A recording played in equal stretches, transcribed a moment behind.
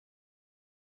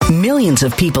Millions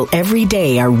of people every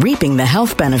day are reaping the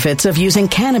health benefits of using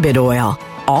cannabis oil,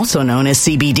 also known as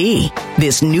CBD.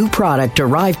 This new product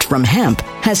derived from hemp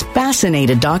has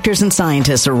fascinated doctors and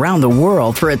scientists around the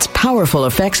world for its powerful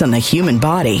effects on the human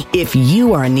body. If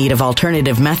you are in need of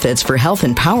alternative methods for health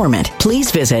empowerment, please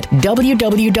visit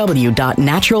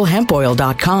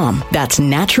www.naturalhempoil.com. That's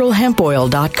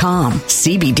naturalhempoil.com.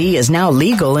 CBD is now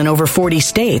legal in over 40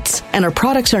 states, and our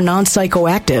products are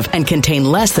non-psychoactive and contain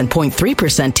less than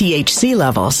 0.3% THC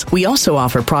levels. We also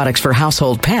offer products for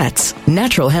household pets.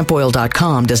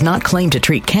 Naturalhempoil.com does not claim to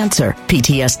treat cancer,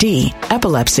 PTSD,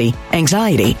 epilepsy,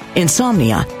 anxiety,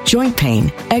 insomnia, joint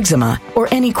pain, eczema, or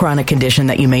any chronic condition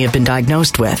that you may have been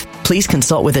diagnosed with. Please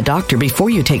consult with a doctor before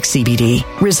you take CBD.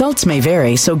 Results may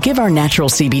vary, so give our natural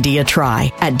CBD a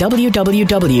try at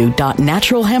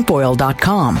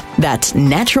www.naturalhempoil.com. That's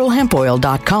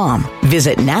naturalhempoil.com.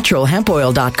 Visit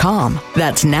naturalhempoil.com.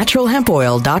 That's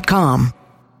naturalhempoil.com.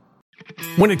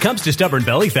 When it comes to stubborn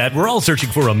belly fat, we're all searching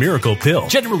for a miracle pill.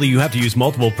 Generally, you have to use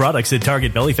multiple products that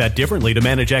target belly fat differently to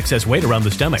manage excess weight around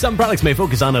the stomach. Some products may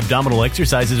focus on abdominal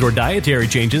exercises or dietary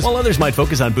changes, while others might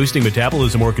focus on boosting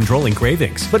metabolism or controlling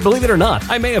cravings. But believe it or not,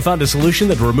 I may have found a solution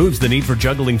that removes the need for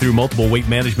juggling through multiple weight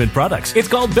management products. It's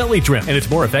called Belly Trim, and it's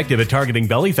more effective at targeting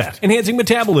belly fat, enhancing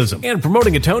metabolism, and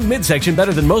promoting a toned midsection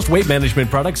better than most weight management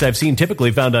products I've seen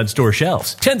typically found on store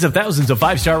shelves. Tens of thousands of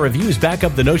 5-star reviews back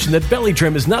up the notion that Belly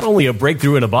Trim is not only a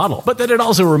breakthrough in a bottle, but that it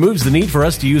also removes the need for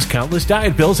us to use countless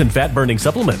diet pills and fat-burning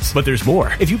supplements. But there's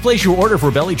more. If you place your order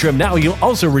for Belly Trim now, you'll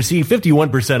also receive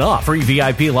 51% off, free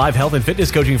VIP live health and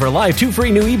fitness coaching for life, 2 free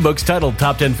new ebooks titled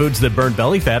Top 10 Foods That Burn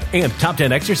Belly Fat and Top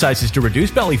 10 Exercises to Reduce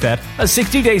Belly Fat, a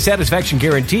 60-day satisfaction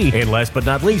guarantee, and last but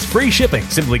not least, free shipping.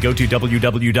 Simply go to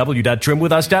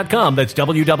www.trimwithus.com. That's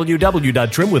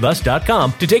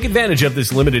www.trimwithus.com to take advantage of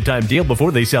this limited time deal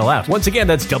before they sell out. Once again,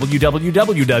 that's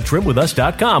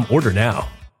www.trimwithus.com. Order now.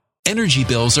 Energy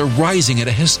bills are rising at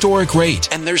a historic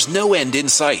rate, and there's no end in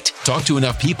sight. Talk to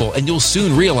enough people, and you'll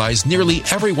soon realize nearly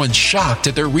everyone's shocked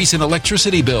at their recent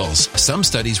electricity bills. Some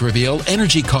studies reveal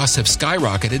energy costs have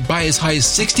skyrocketed by as high as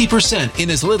 60%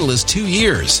 in as little as 2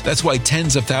 years. That's why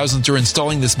tens of thousands are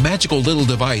installing this magical little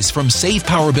device from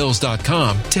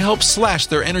SavePowerBills.com to help slash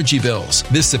their energy bills.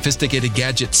 This sophisticated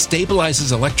gadget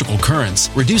stabilizes electrical currents,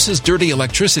 reduces dirty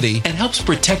electricity, and helps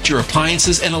protect your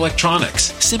appliances and electronics.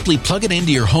 Simply plug it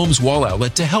into your home's wall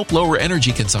outlet to help lower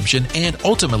energy consumption and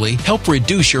ultimately help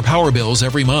reduce your power bills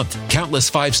every month.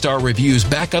 Countless 5-star reviews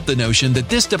back up the notion that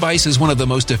this device is one of the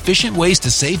most efficient ways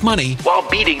to save money while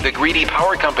beating the greedy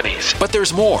power companies. But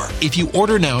there's more. If you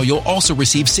order now, you'll also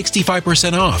receive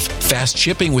 65% off, fast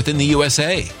shipping within the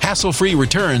USA, hassle-free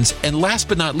returns, and last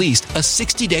but not least, a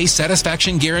 60-day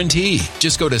satisfaction guarantee.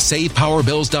 Just go to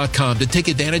SavePowerBills.com to take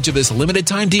advantage of this limited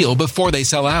time deal before they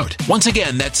sell out. Once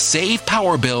again, that's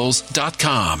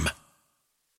SavePowerBills.com.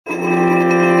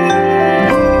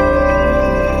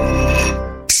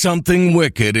 Something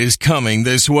wicked is coming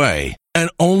this way,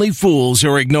 and only fools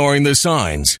are ignoring the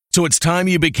signs. So it's time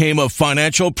you became a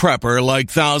financial prepper like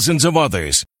thousands of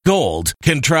others. Gold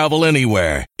can travel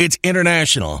anywhere. It's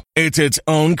international. It's its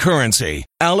own currency.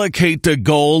 Allocate to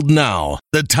gold now,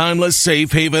 the timeless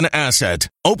safe haven asset.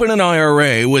 Open an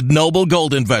IRA with Noble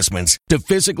Gold Investments to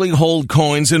physically hold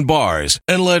coins and bars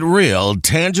and let real,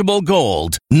 tangible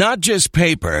gold, not just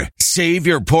paper, save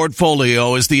your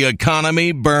portfolio as the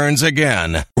economy burns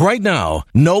again. Right now,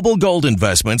 Noble Gold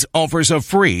Investments offers a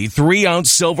free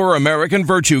 3-ounce silver American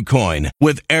Virtue coin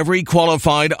with every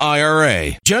qualified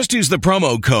IRA. Just use the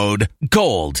promo code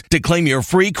GOLD to claim your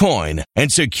free coin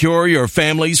and secure your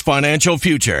family's financial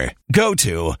future. Go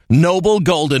to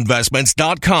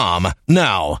noblegoldinvestments.com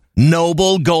now.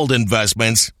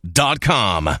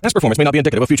 noblegoldinvestments.com. Past performance may not be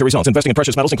indicative of future results. Investing in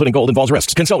precious metals, including gold, involves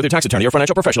risks. Consult with your tax attorney or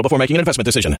financial professional before making an investment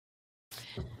decision.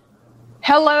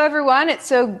 Hello, everyone. It's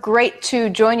so great to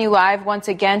join you live once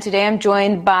again. Today I'm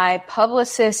joined by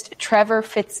publicist Trevor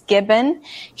Fitzgibbon.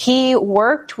 He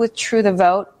worked with True the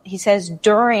Vote. He says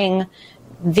during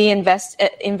the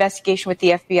investigation with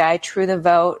the FBI, True the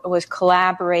Vote was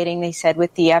collaborating, they said,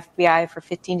 with the FBI for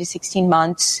 15 to 16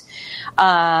 months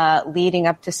leading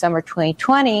up to summer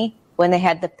 2020 when they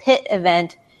had the Pitt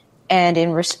event, and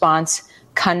in response,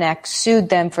 Connect sued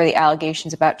them for the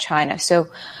allegations about China. So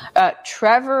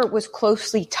Trevor was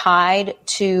closely tied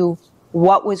to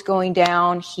what was going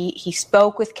down. He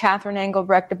spoke with Catherine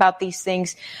Engelbrecht about these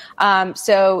things.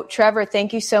 So Trevor,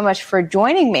 thank you so much for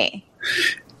joining me.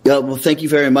 Yeah, well, thank you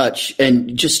very much.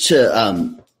 And just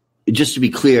to be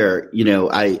clear, you know,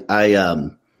 I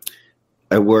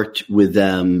worked with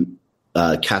them,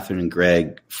 Catherine and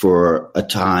Greg, for a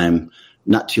time,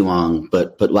 not too long,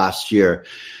 but last year.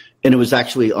 it was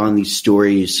actually on these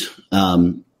stories.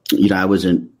 I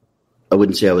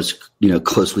wouldn't say I was,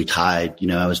 closely tied.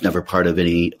 I was never part of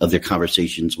any of their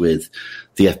conversations with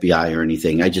the FBI or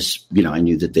anything. I just, I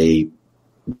knew that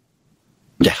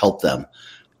to help the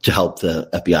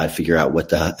FBI figure out what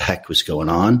the heck was going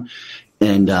on.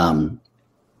 And then,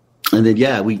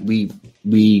 yeah, we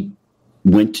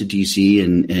went to DC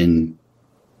and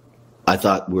I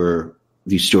thought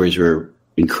these stories were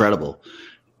incredible.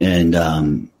 And,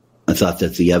 I thought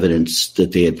that the evidence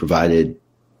that they had provided,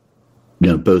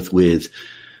 both with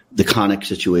the Connick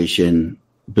situation,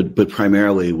 but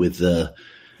primarily with the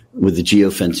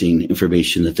geofencing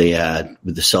information that they had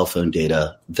with the cell phone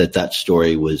data, that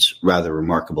story was rather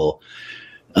remarkable,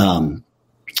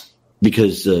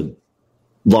 because the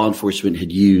law enforcement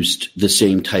had used the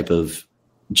same type of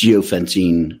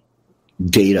geofencing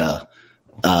data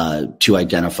to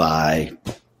identify,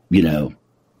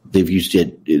 they've used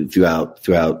it throughout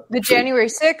the January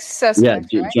 6th suspect.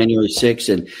 Yeah, right? January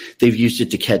 6th, and they've used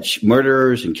it to catch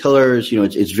murderers and killers.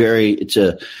 It's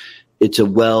a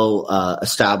well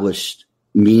established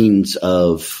means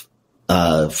of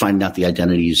finding out the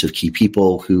identities of key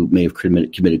people who may have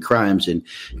committed crimes. And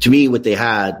to me, what they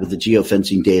had with the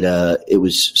geofencing data, it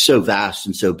was so vast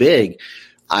and so big.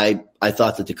 I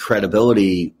thought that the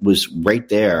credibility was right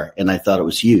there, and I thought it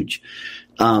was huge.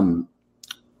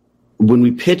 When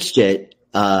we pitched it,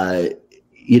 the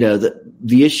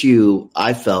issue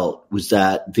I felt was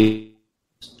that the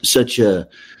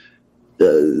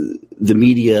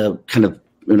media kind of,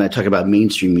 when I talk about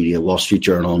mainstream media, Wall Street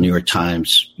Journal, New York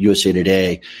Times, USA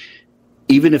Today,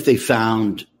 even if they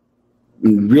found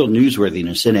real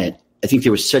newsworthiness in it, I think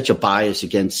there was such a bias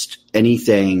against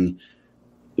anything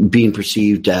being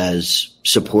perceived as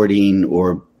supporting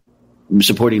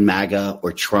MAGA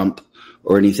or Trump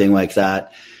or anything like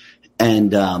that.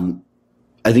 And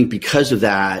I think because of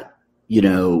that,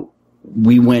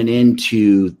 we went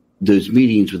into those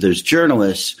meetings with those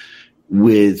journalists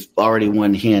with already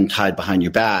one hand tied behind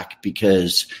your back,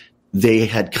 because they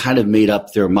had kind of made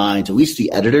up their minds, at least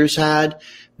the editors had,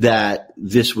 that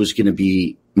this was going to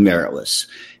be meritless.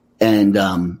 And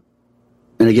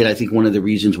again, I think one of the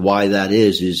reasons why that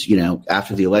is,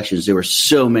 after the elections, there were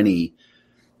so many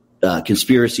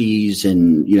conspiracies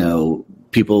and,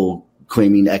 people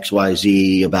claiming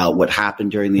XYZ about what happened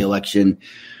during the election,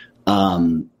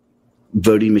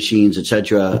 voting machines, et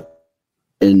cetera.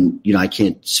 And, I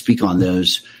can't speak on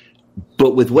those,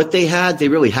 but with what they had, they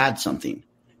really had something.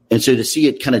 And so to see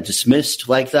it kind of dismissed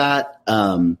like that,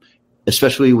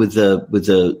 especially with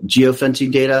the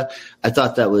geofencing data, I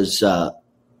thought that was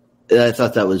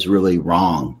really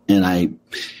wrong. And I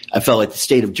felt like the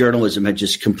state of journalism had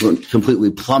just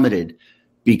completely plummeted,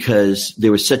 because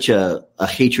there was such a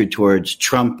hatred towards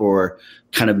Trump or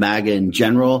kind of MAGA in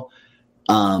general.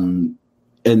 And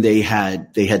they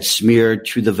had smeared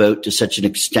True the Vote to such an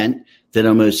extent that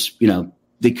almost,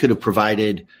 they could have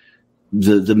provided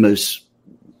the most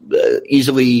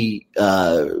easily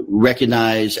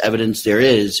recognized evidence there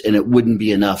is, and it wouldn't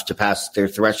be enough to pass their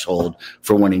threshold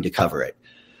for wanting to cover it.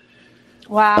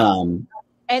 Wow.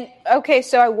 And okay,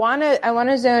 so I want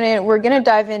to zone in. We're going to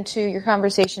dive into your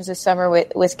conversations this summer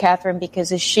with Catherine,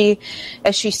 because as she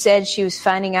said, she was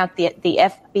finding out the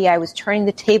FBI was turning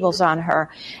the tables on her,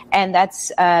 and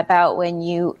that's about when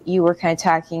you were kind of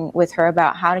talking with her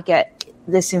about how to get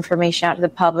this information out to the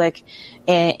public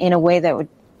in a way that would,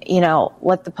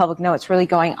 let the public know what's really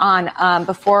going on.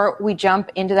 Before we jump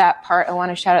into that part, I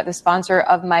want to shout out the sponsor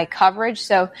of my coverage.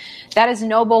 So that is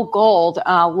Noble Gold.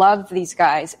 Love these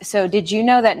guys. So did you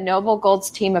know that Noble Gold's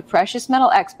team of precious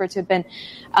metal experts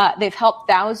they've helped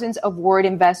thousands of worried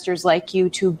investors like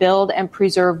you to build and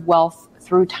preserve wealth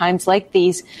through times like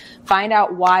these. Find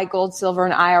out why gold, silver,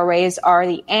 and IRAs are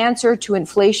the answer to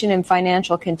inflation and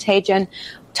financial contagion.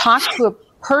 Talk to a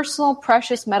personal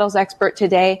precious metals expert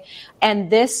today. And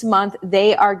this month,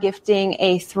 they are gifting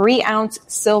a 3-ounce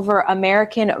silver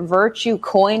American Virtue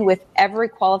coin with every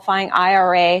qualifying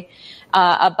IRA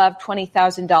above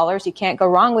 $20,000. You can't go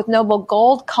wrong with Noble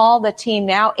Gold. Call the team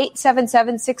now,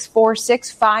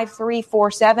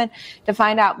 877-646-5347 to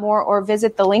find out more, or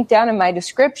visit the link down in my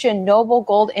description,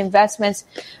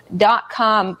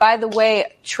 noblegoldinvestments.com. By the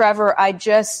way, Trevor, I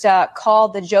just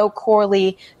called the Joe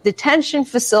Corley detention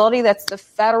facility. That's the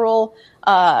federal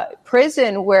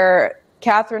prison where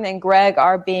Catherine and Greg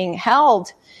are being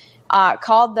held.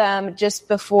 Called them just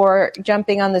before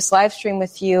jumping on this live stream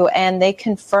with you, and they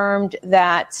confirmed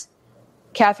that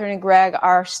Catherine and Greg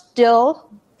are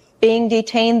still being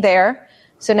detained there.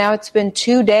 So now it's been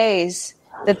 2 days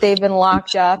that they've been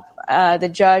locked up. The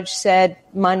judge said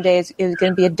Monday it was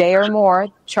going to be a day or more,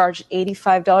 charged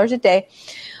 $85 a day.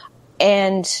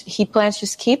 And he plans to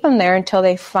just keep them there until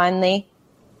they finally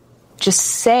just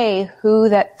say who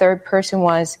that third person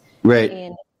was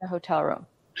in the hotel room.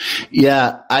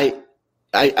 Yeah, I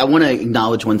want to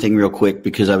acknowledge one thing real quick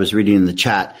because I was reading in the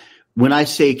chat. When I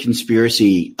say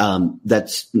conspiracy,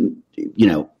 that's,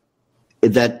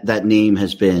 that name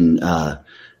has been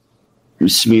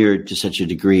smeared to such a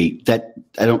degree that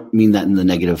I don't mean that in the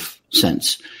negative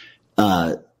sense.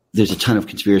 There's a ton of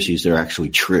conspiracies that are actually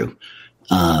true.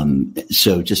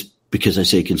 So just because I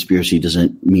say conspiracy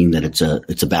doesn't mean that it's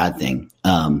a bad thing.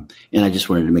 And I just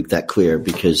wanted to make that clear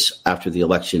because after the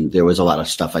election, there was a lot of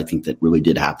stuff I think that really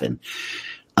did happen.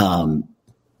 In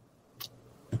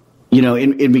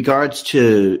regards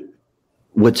to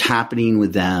what's happening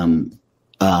with them,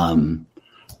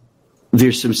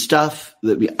 there's some stuff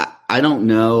that I don't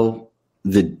know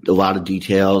a lot of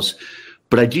details,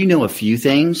 but I do know a few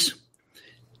things.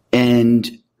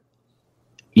 And,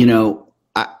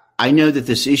 I know that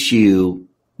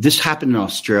this happened in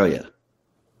Australia.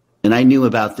 And I knew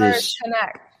about this.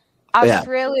 Connect.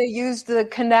 Australia used the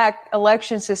Connect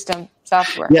election system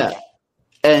software. Yeah.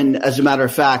 And as a matter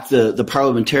of fact, the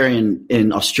parliamentarian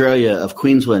in Australia of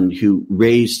Queensland who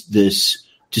raised this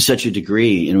to such a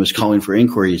degree and was calling for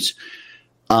inquiries,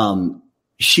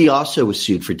 she also was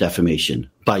sued for defamation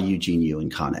by Eugene Yu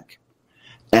and Connick.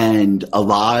 And a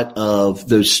lot of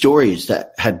those stories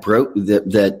that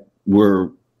that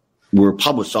were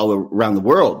published all around the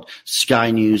world,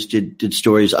 Sky News did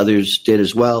stories, others did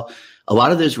as well. A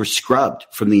lot of those were scrubbed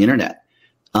from the internet.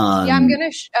 I'm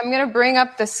gonna bring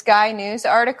up the Sky News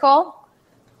article.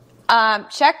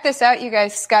 Check this out, you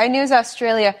guys. Sky News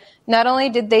Australia. Not only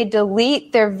did they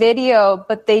delete their video,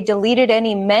 but they deleted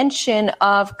any mention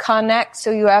of Connect.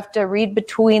 So you have to read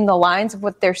between the lines of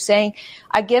what they're saying.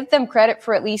 I give them credit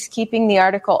for at least keeping the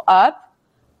article up,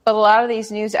 but a lot of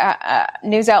these news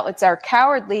outlets are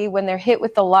cowardly when they're hit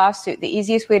with the lawsuit. The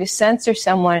easiest way to censor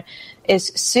someone is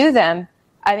sue them.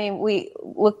 I mean, we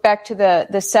look back to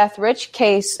the Seth Rich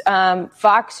case.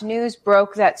 Fox News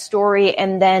broke that story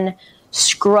and then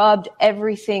scrubbed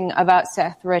everything about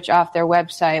Seth Rich off their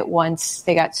website once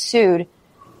they got sued.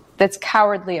 That's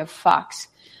cowardly of Fox.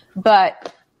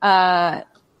 But,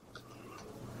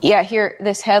 here,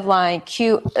 this headline,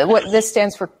 what this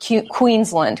stands for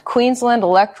Queensland. Queensland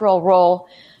electoral roll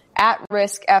at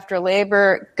risk after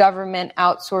Labor government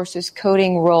outsources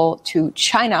coding role to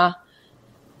China.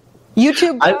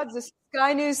 YouTube gods, the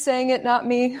Sky News saying it, not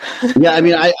me. Yeah, I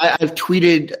mean, I've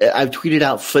tweeted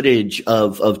out footage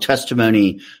of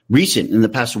testimony recent in the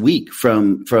past week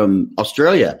from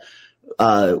Australia,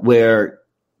 where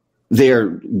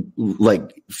they're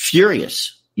like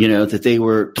furious, that they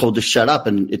were told to shut up,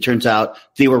 and it turns out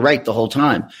they were right the whole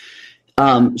time.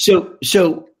 So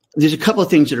there's a couple of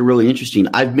things that are really interesting.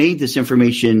 I've made this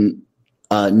information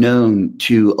known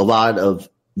to a lot of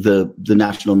the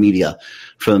national media,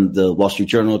 from the Wall Street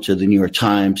Journal to the New York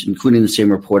Times, including the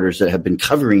same reporters that have been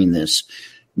covering this.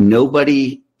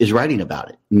 Nobody is writing about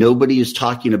it. Nobody is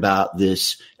talking about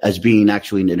this as being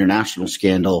actually an international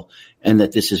scandal and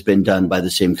that this has been done by the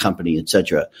same company, et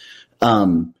cetera.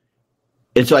 And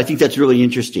so I think that's really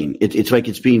interesting. It's like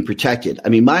it's being protected. I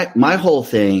mean, my whole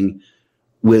thing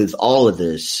with all of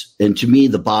this, and to me,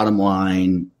 the bottom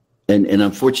line, and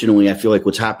unfortunately, I feel like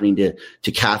what's happening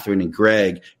to Catherine and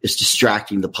Greg is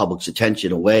distracting the public's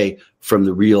attention away from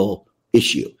the real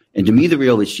issue. And to me, the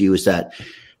real issue is that,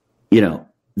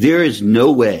 there is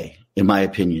no way, in my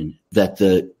opinion, that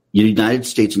the United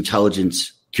States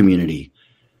intelligence community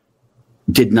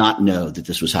did not know that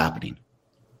this was happening.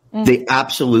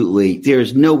 There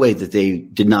is no way that they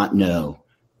did not know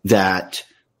that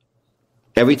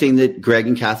everything that Greg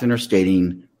and Catherine are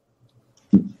stating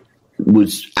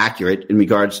was accurate in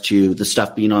regards to the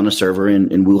stuff being on a server in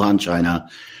Wuhan, China.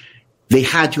 They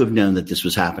had to have known that this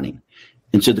was happening.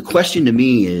 And so the question to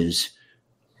me is,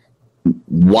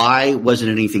 why wasn't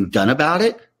anything done about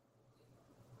it?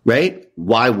 Right?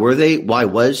 Why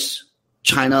was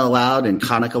China allowed and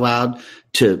Connick allowed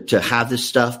to have this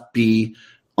stuff be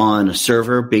on a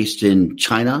server based in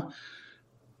China?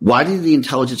 Why did the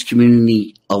intelligence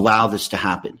community allow this to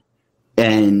happen?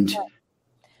 And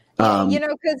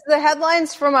because the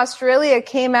headlines from Australia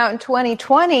came out in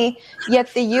 2020,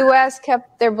 yet the U.S.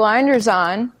 kept their blinders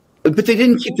on. But they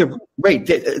didn't keep their right.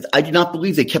 I do not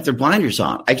believe they kept their blinders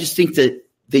on. I just think that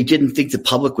they didn't think the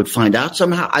public would find out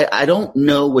somehow. I don't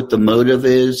know what the motive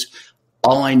is.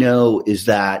 All I know is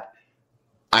that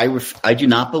I do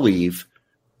not believe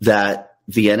that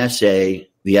the NSA,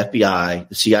 the FBI,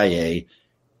 the CIA,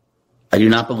 I do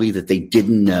not believe that they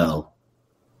didn't know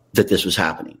that this was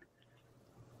happening.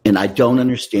 And I don't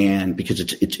understand, because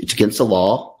it's against the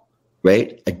law.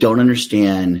 right? I don't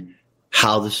understand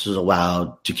how this is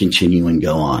allowed to continue and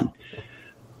go on.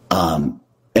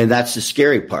 And that's the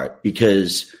scary part,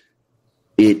 because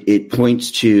it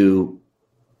points to,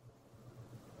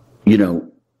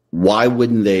 why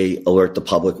wouldn't they alert the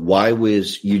public? Why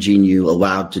was Eugene Yu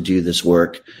allowed to do this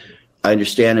work? I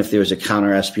understand if there's a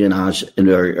counter-espionage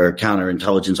or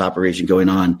counterintelligence operation going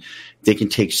on, they can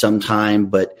take some time,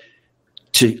 but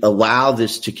to allow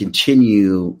this to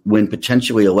continue when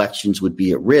potentially elections would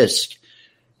be at risk,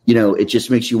 it just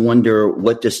makes you wonder,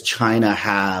 what does China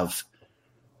have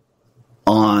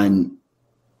on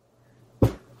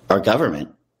our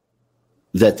government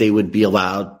that they would be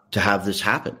allowed to have this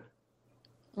happen?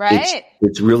 Right.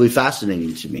 It's really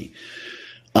fascinating to me.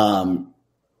 And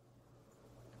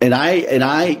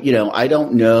I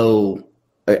don't know.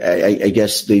 I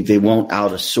guess they won't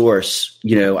out a source.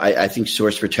 I think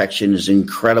source protection is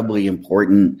incredibly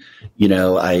important.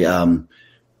 I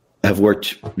have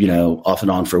worked, off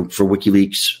and on for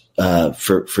WikiLeaks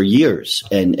for years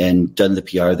and done the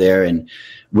PR there. And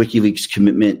WikiLeaks'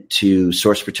 commitment to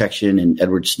source protection and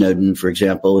Edward Snowden, for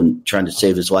example, and trying to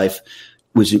save his life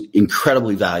was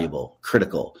incredibly valuable,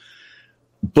 critical.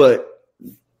 But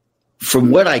from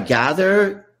what I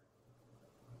gather,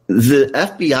 the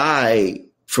FBI,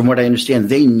 from what I understand,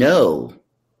 they know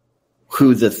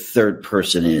who the third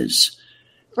person is.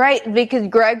 Right, because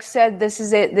Greg said this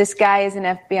is it. This guy is an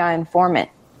FBI informant.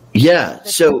 Yeah,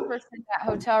 the person in that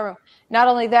hotel room. Not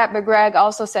only that, but Greg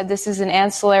also said this is an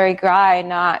ancillary guy,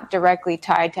 not directly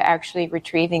tied to actually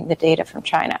retrieving the data from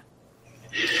China.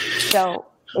 So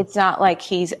it's not like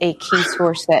he's a key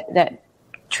source that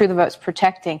True the Vote's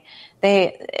protecting.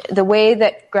 The way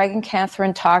that Greg and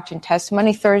Catherine talked in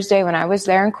testimony Thursday when I was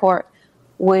there in court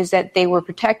was that they were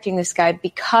protecting this guy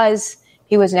because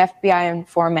he was an FBI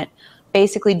informant,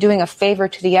 basically doing a favor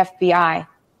to the FBI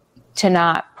to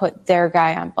not put their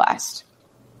guy on blast.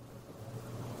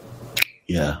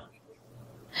 Yeah.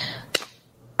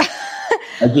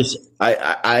 At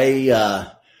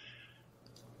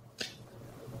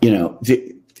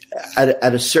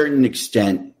a certain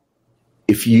extent,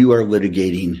 if you are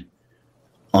litigating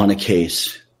on a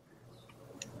case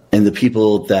and the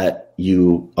people that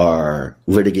you are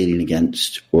litigating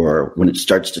against, or when it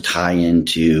starts to tie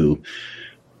into,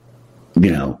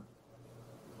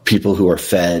 people who are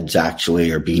feds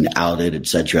actually are being outed, et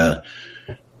cetera,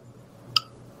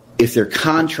 if they're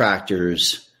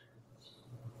contractors,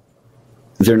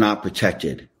 they're not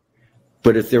protected.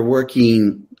 But if they're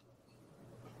working,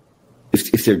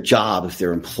 if their job, if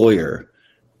their employer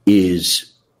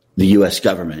is the U.S.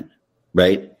 government,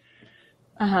 right?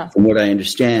 Uh-huh. From what I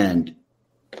understand,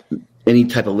 any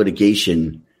type of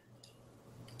litigation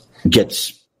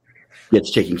gets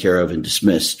taken care of and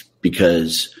dismissed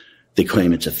because they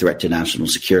claim it's a threat to national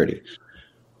security.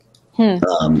 I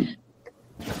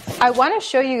want to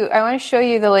show you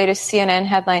the latest CNN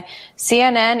headline.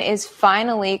 CNN is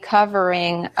finally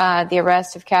covering the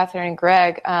arrest of Catherine and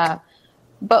Greg.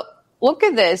 But look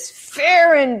at this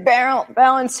fair and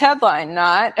balanced headline,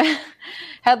 not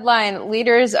headline.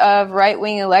 Leaders of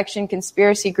right-wing election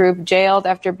conspiracy group jailed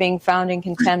after being found in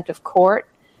contempt of court.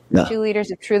 Yeah. 2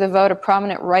 leaders of True the Vote, a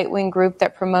prominent right-wing group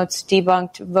that promotes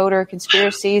debunked voter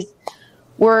conspiracies,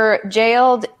 were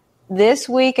jailed this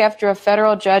week after a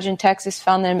federal judge in Texas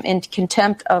found them in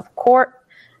contempt of court.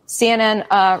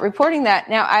 CNN reporting that.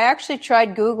 Now, I actually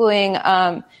tried Googling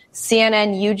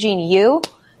CNN Eugene Yu,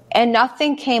 and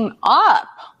nothing came up.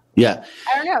 Yeah.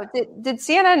 I don't know. Did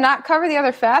CNN not cover the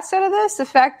other facet of this? The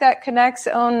fact that Connect's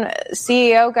own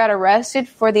CEO got arrested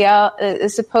for the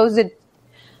supposed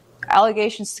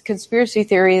allegations to conspiracy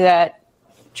theory that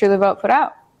True the Vote put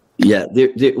out. Yeah,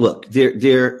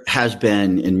 there has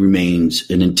been and remains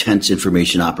an intense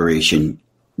information operation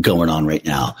going on right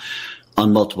now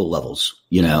on multiple levels.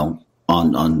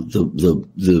 On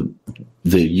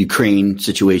the Ukraine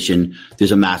situation,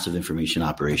 there's a massive information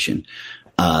operation.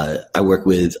 I work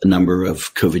with a number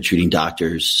of COVID treating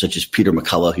doctors, such as Peter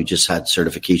McCullough, who just had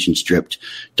certification stripped,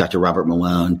 Dr. Robert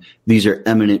Malone. These are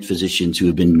eminent physicians who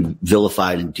have been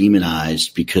vilified and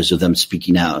demonized because of them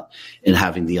speaking out and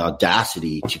having the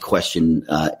audacity to question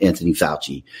Anthony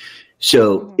Fauci.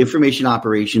 So information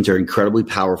operations are incredibly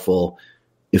powerful.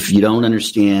 If you don't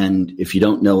understand, if you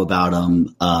don't know about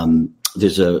them,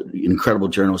 there's an incredible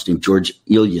journalist named George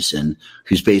Ilyasin,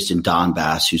 who's based in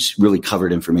Donbass, who's really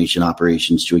covered information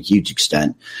operations to a huge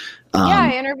extent.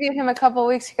 I interviewed him a couple of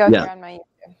weeks ago here on my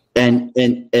YouTube.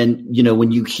 And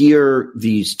when you hear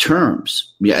these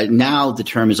terms, now the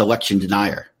term is election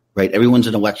denier, right? Everyone's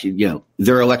an election,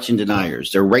 they're election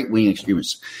deniers. They're right-wing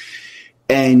extremists.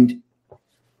 And,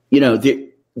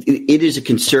 it is a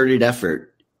concerted effort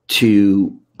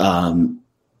to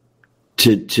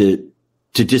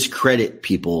discredit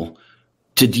people,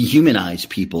 to dehumanize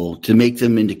people, to make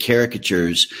them into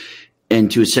caricatures,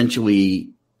 and to essentially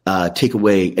take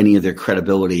away any of their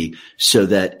credibility so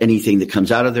that anything that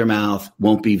comes out of their mouth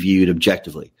won't be viewed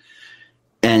objectively.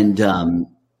 And the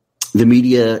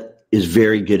media is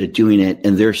very good at doing it,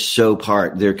 and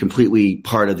they're completely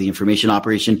part of the information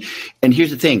operation. And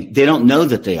here's the thing, they don't know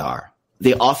that they are.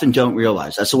 They often don't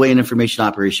realize. That's the way an information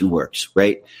operation works,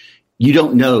 right? You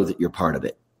don't know that you're part of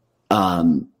it.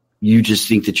 You just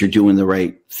think that you're doing the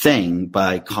right thing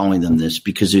by calling them this,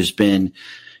 because there's been,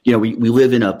 we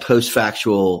live in a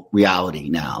post-factual reality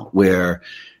now where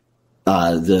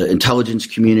the intelligence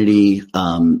community,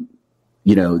 the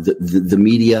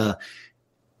media,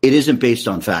 it isn't based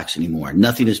on facts anymore.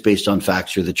 Nothing is based on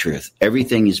facts or the truth.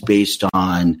 Everything is based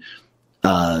on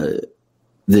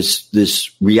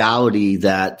this reality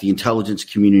that the intelligence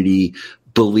community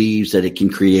believes that it can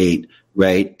create,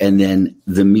 right? And then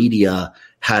the media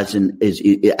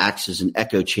it acts as an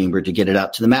echo chamber to get it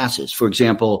out to the masses. For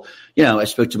example, I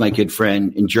spoke to my good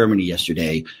friend in Germany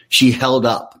yesterday. She held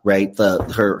up, right,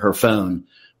 her phone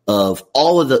of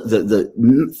all of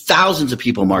the thousands of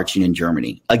people marching in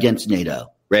Germany against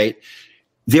NATO, right?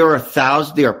 There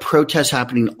are protests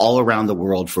happening all around the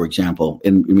world, for example,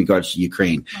 in regards to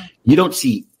Ukraine. You don't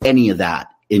see any of that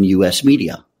in U.S.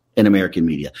 media, in American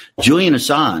media. Julian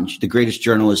Assange, the greatest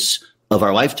journalist of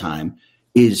our lifetime,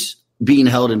 is being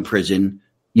held in prison,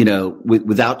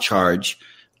 without charge,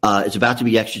 is about to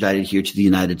be extradited here to the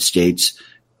United States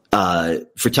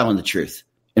for telling the truth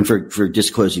and for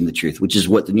disclosing the truth, which is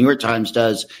what the New York Times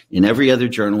does, and every other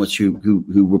journalist who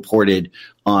reported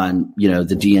on,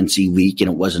 the DNC leak,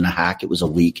 and it wasn't a hack, it was a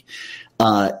leak.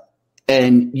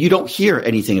 And you don't hear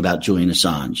anything about Julian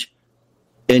Assange,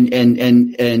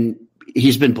 and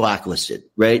he's been blacklisted,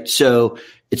 right? So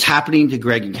it's happening to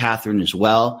Greg and Catherine as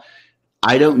well.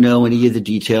 I don't know any of the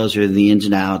details or the ins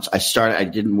and outs. I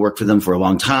didn't work for them for a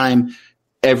long time.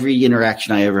 Every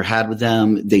interaction I ever had with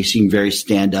them, they seem very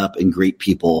stand up and great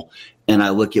people. And I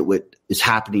look at what is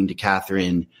happening to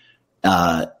Catherine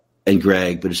and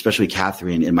Greg, but especially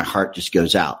Catherine, and my heart just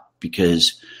goes out,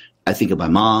 because I think of my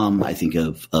mom. I think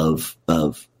of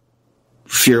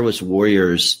fearless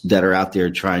warriors that are out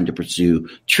there trying to pursue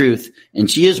truth.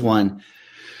 And she is one.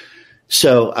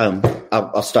 So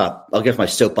I'll stop. I'll get my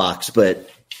soapbox, but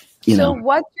So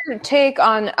what's your take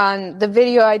on the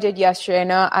video I did yesterday?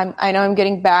 I know I'm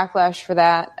getting backlash for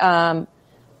that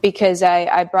because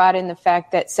I brought in the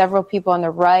fact that several people on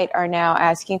the right are now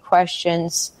asking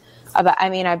questions about.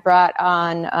 I brought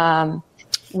on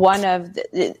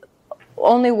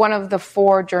only one of the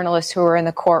four journalists who were in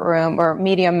the courtroom, or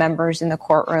media members in the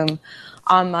courtroom,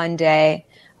 on Monday.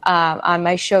 On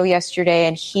my show yesterday,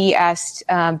 and he asked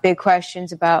big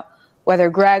questions about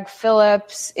whether Greg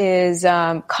Phillips is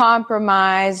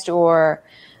compromised or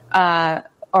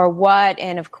what.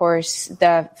 And of course,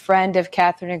 the friend of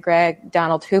Catherine and Greg,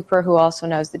 Donald Hooper, who also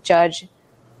knows the judge,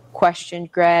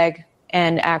 questioned Greg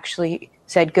and actually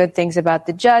said good things about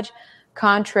the judge,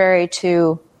 contrary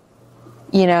to,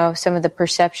 some of the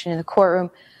perception in the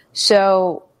courtroom.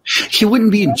 So he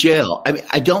wouldn't be in jail.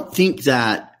 I don't think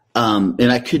that. And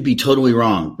I could be totally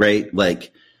wrong, right?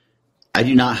 Like, I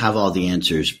do not have all the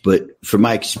answers, but from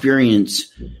my experience,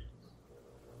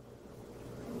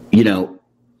 if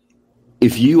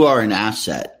you are an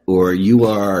asset, or you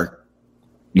are,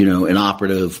 an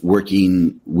operative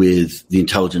working with the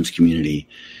intelligence community,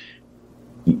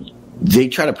 they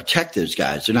try to protect those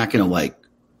guys. They're not going to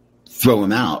throw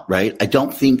him out, right? I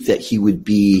don't think that he would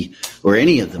be, or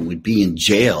any of them would be, in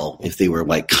jail if they were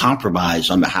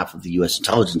compromised on behalf of the U.S.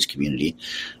 intelligence community.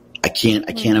 I can't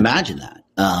imagine that.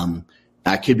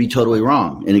 I could be totally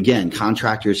wrong. And again,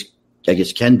 contractors, I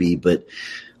guess, can be, but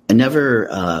I never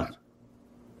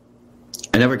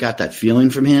got that feeling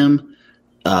from him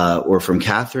or from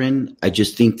Catherine. I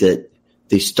just think that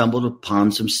they stumbled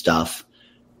upon some stuff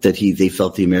that they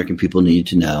felt the American people needed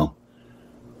to know.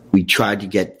 We tried to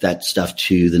get that stuff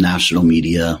to the national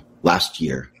media last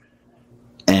year,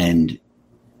 and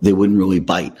they wouldn't really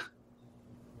bite.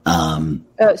 So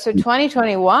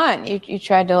 2021, you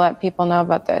tried to let people know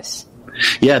about this.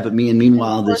 Yeah, but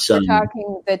meanwhile, this we're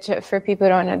talking for people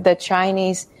who don't know, the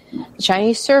Chinese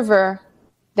server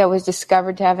that was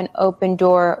discovered to have an open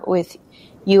door with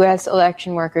U.S.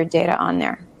 election worker data on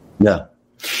there. Yeah,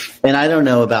 and I don't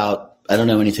know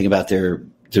anything about their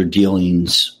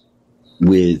dealings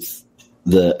with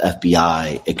the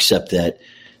FBI, except that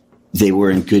they were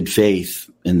in good faith,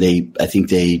 and I think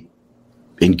they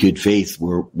in good faith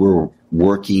were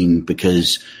working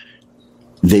because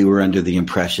they were under the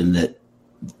impression that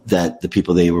that the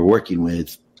people they were working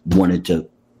with wanted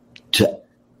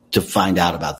to find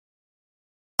out about.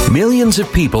 Millions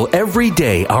of people every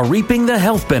day are reaping the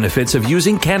health benefits of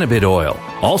using cannabis oil,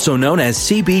 also known as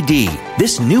CBD.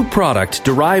 This new product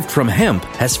derived from hemp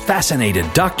has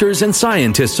fascinated doctors and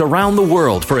scientists around the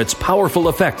world for its powerful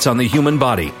effects on the human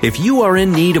body. If you are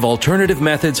in need of alternative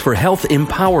methods for health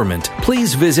empowerment,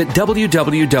 please visit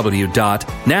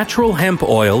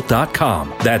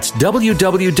www.naturalhempoil.com. That's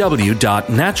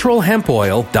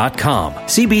www.naturalhempoil.com.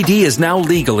 CBD is now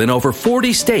legal in over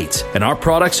 40 states, and our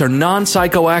products are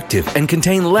non-psychoactive and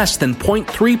contain less than 0.3%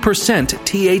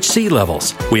 THC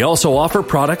levels. We also offer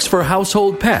products for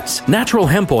household pets.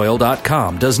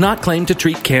 NaturalHempOil.com does not claim to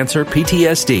treat cancer,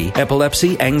 PTSD,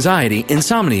 epilepsy, anxiety,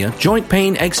 insomnia, joint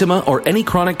pain, eczema, or any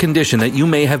chronic condition that you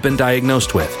may have been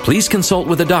diagnosed with. Please consult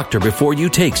with a doctor before you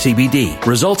take CBD.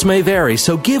 Results may vary,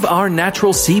 so give our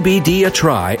natural CBD a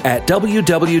try at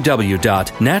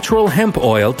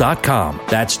www.naturalhempoil.com.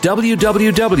 That's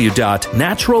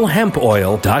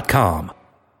www.naturalhempoil.com.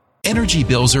 Energy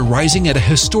bills are rising at a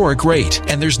historic rate,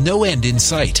 and there's no end in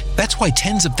sight. That's why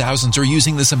tens of thousands are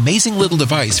using this amazing little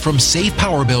device from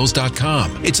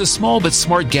SavePowerBills.com. It's a small but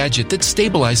smart gadget that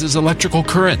stabilizes electrical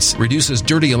currents, reduces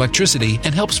dirty electricity,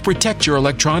 and helps protect your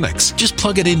electronics. Just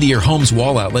plug it into your home's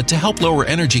wall outlet to help lower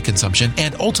energy consumption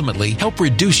and ultimately help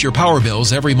reduce your power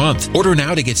bills every month. Order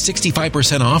now to get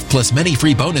 65% off plus many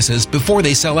free bonuses before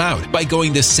they sell out by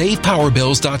going to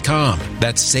SavePowerBills.com.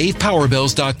 That's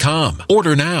SavePowerBills.com.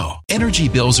 Order now. Energy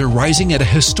bills are rising at a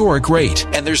historic rate,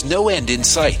 and there's no end in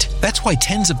sight. That's why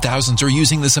tens of thousands are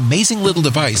using this amazing little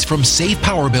device from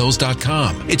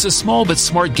SavePowerBills.com. It's a small but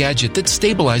smart gadget that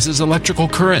stabilizes electrical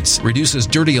currents, reduces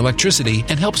dirty electricity,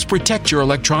 and helps protect your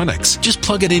electronics. Just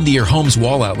plug it into your home's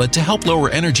wall outlet to help lower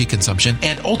energy consumption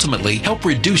and ultimately help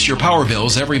reduce your power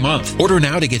bills every month. Order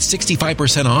now to get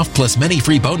 65% off plus many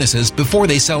free bonuses before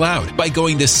they sell out by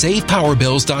going to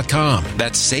SavePowerBills.com.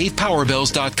 That's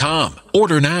SavePowerBills.com.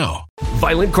 Order now.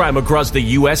 Violent crime across the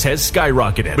U.S. has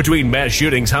skyrocketed. Between mass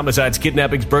shootings, homicides,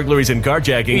 kidnappings, burglaries, and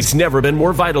carjackings, it's never been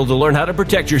more vital to learn how to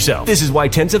protect yourself. This is why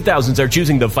tens of thousands are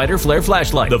choosing the Fighter Flare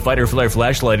flashlight. The Fighter Flare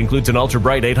flashlight includes an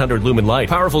ultra-bright 800 lumen light,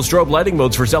 powerful strobe lighting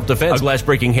modes for self-defense, a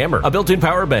glass-breaking hammer, a built-in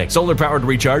power bank, solar-powered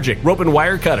recharging, rope and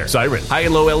wire cutter, siren, high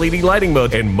and low LED lighting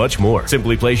mode, and much more.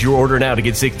 Simply place your order now to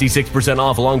get 66%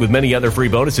 off along with many other free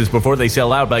bonuses before they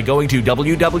sell out by going to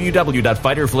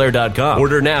www.fighterflare.com.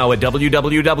 Order now at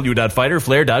www.fighterflare.com.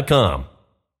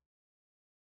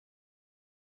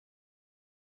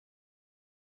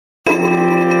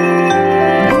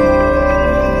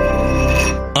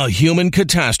 A human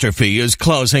catastrophe is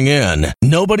closing in.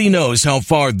 Nobody knows how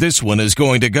far this one is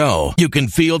going to go. You can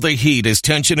feel the heat as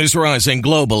tension is rising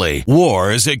globally.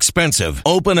 War is expensive.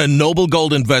 Open a Noble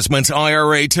Gold Investments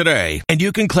IRA today, and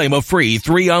you can claim a free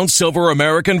 3-ounce silver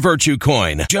American Virtue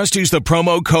coin. Just use the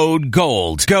promo code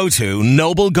GOLD. Go to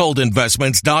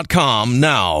noblegoldinvestments.com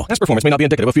now. Past performance may not be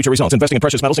indicative of future results. Investing in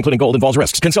precious metals, including gold, involves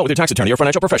risks. Consult with your tax attorney or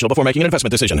financial professional before making an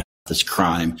investment decision. This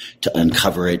crime, to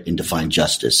uncover it and to find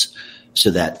justice, so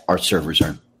that our servers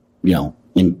aren't,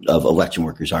 of election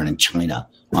workers aren't in China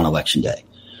on election day.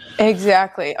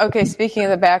 Exactly. Okay, speaking of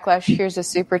the backlash, here's a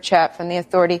super chat from the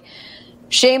Authority.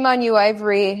 Shame on you,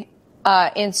 Ivory.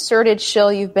 Inserted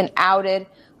shill, you've been outed.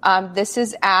 This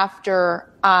is after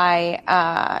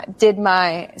I did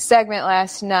my segment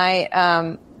last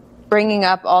night, bringing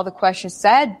up all the questions.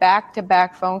 I had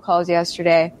back-to-back phone calls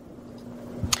yesterday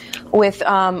with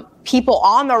people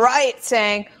on the right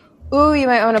saying, ooh, you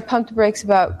might want to pump the brakes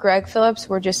about Greg Phillips.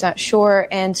 We're just not sure.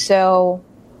 And so,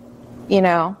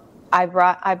 I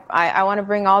want to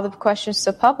bring all the questions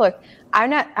to the public.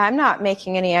 I'm not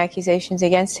making any accusations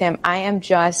against him. I am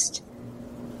just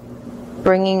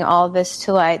bringing all this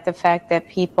to light, the fact that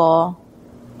people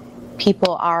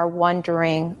are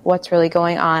wondering what's really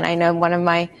going on. I know one of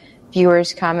my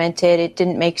viewers commented it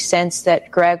didn't make sense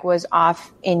that Greg was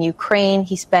off in Ukraine.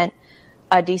 He spent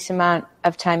a decent amount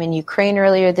of time in Ukraine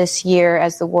earlier this year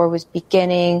as the war was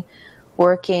beginning,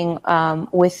 working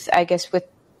with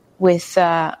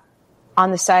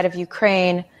on the side of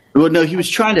Ukraine. Well, no, he's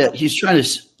trying to.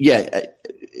 Yeah,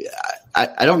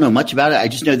 I don't know much about it. I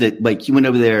just know that he went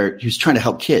over there. He was trying to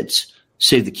help kids,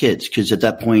 save the kids, because at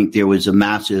that point there was a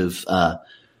massive, there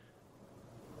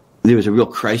was a real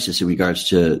crisis in regards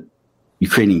to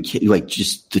Ukrainian kids,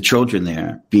 just the children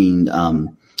there being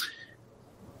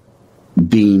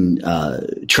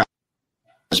trapped,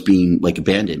 being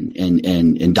abandoned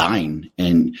and dying,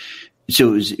 and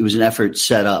so it was an effort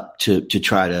set up to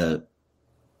try to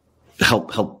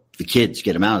help the kids,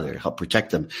 get them out of there, help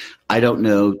protect them. I don't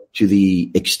know to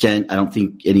the extent. I don't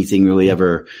think anything really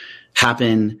ever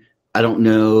happened. I don't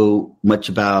know much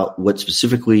about what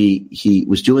specifically he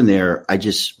was doing there. I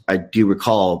do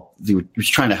recall he was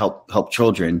trying to help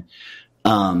children.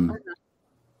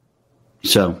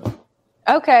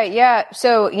 Okay, yeah.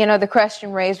 So, the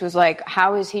question raised was like,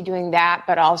 how is he doing that,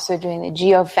 but also doing the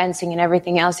geofencing and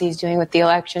everything else he's doing with the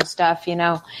election stuff?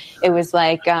 It was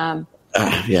like, right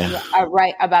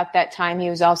about that time, he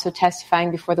was also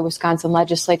testifying before the Wisconsin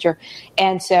legislature.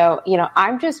 And so,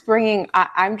 I'm just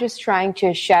trying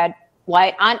to shed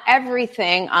light on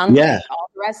everything, on like all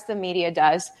the rest of the media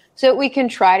does, so that we can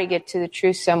try to get to the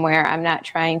truth somewhere. I'm not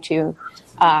trying to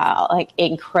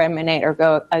incriminate or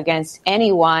go against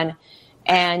anyone.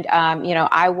 And,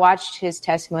 I watched his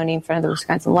testimony in front of the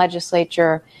Wisconsin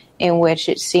legislature, in which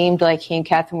it seemed like he and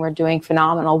Catherine were doing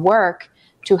phenomenal work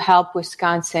to help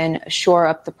Wisconsin shore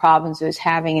up the problems it was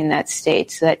having in that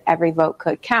state so that every vote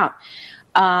could count.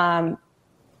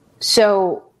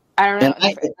 So I don't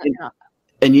know.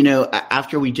 And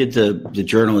after we did the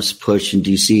journalist push in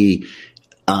DC,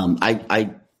 I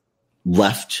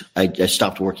left. I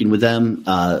stopped working with them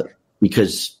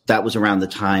because that was around the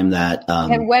time that.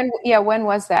 And when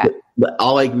was that? But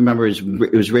all I remember is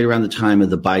it was right around the time of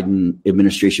the Biden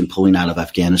administration pulling out of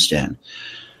Afghanistan.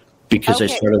 Because I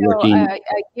started working a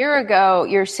year ago.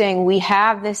 You're saying we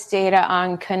have this data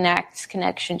on Connect's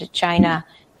connection to China.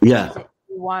 Yeah. Do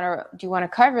you want to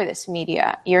cover this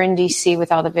media? You're in DC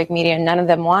with all the big media, and none of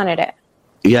them wanted it.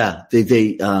 Yeah,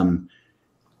 they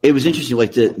it was interesting.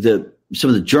 Like some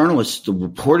of the journalists, the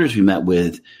reporters we met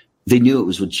with, they knew it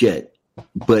was legit,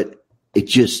 but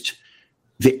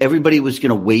everybody was going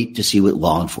to wait to see what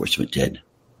law enforcement did,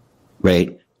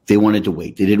 right? They wanted to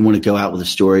wait. They didn't want to go out with a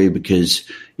story because,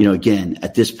 again,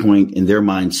 at this point in their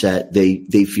mindset,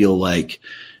 they feel like,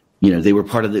 they were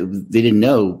part of they didn't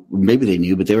know, maybe they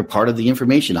knew, but they were part of the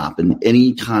information op. And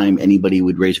anytime anybody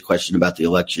would raise a question about the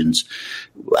elections,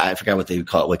 I forgot what they would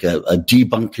call it, like a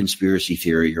debunked conspiracy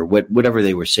theory or whatever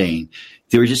they were saying.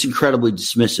 They were just incredibly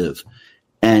dismissive.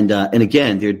 And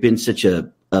again, there had been such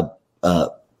a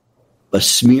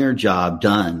smear job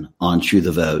done on True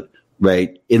the Vote,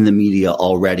 right, in the media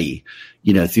already,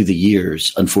 through the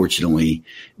years, unfortunately,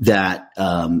 that,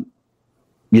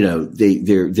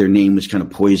 their name was kind of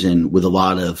poisoned with a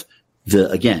lot of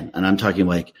and I'm talking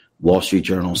like Wall Street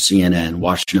Journal, CNN,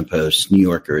 Washington Post, New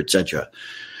Yorker, et cetera.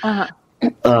 Uh-huh.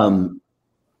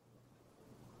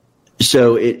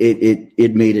 So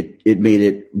it made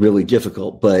it really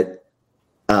difficult. But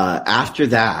after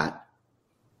that,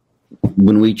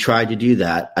 when we tried to do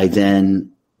that,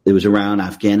 it was around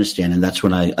Afghanistan, and that's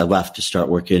when I left to start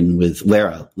working with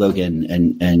Lara Logan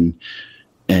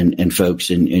and folks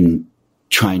in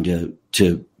trying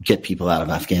to get people out of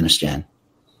Afghanistan.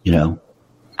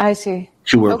 I see.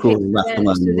 Who were left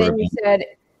alone. So then you said,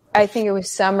 I think it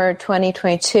was summer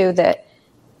 2022 that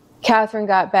Catherine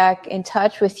got back in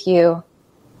touch with you.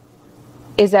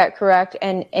 Is that correct?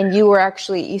 And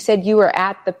you said you were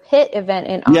at the Pitt event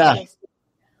in August.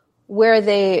 Where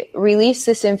they released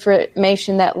this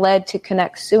information that led to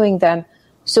Connect suing them.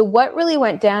 So what really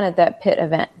went down at that Pitt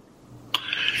event?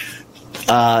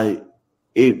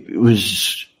 It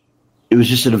was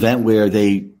just an event where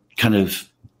they kind of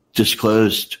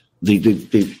disclosed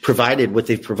they provided what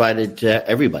they've provided to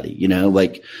everybody.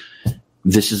 Like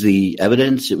this is the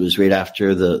evidence. It was right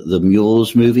after the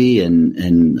Mules movie,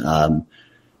 and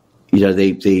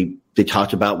they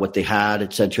talked about what they had,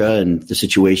 et cetera, and the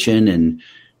situation. And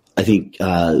I think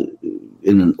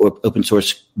in an open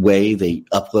source way, they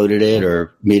uploaded it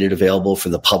or made it available for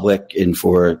the public and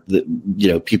for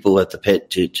the people at the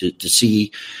Pit to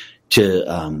see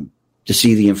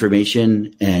the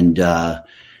information. And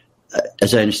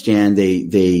as I understand,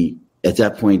 they at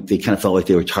that point they kind of felt like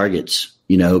they were targets,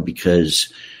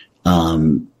 because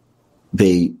it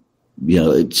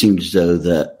seemed as though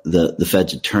the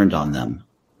feds had turned on them,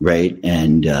 right?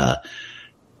 And out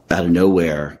of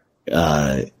nowhere.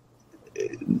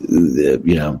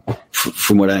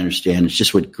 From what I understand, it's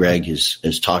just what Greg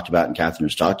has talked about and Catherine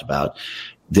has talked about.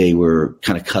 They were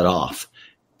kind of cut off,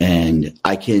 and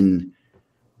I can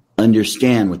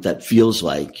understand what that feels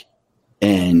like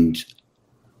and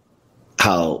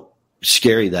how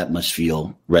scary that must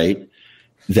feel, right?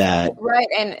 Right,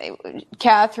 and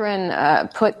Catherine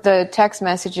put the text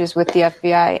messages with the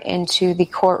FBI into the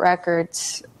court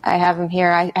records. I have them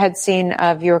here. I had seen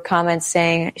your comments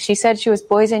saying she said she was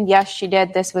poisoned. Yes, she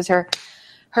did. This was her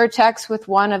text with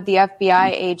one of the FBI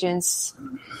agents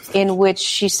in which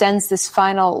she sends this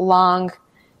final long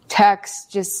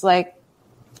text, just like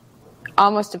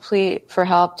almost a plea for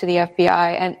help to the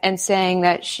FBI and saying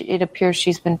that it appears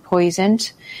she's been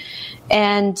poisoned.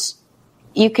 And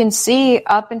you can see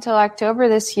up until October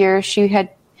this year, she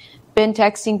had been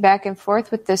texting back and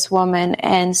forth with this woman,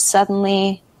 and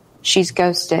suddenly she's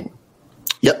ghosted.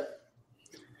 Yep.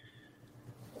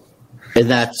 And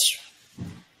that's,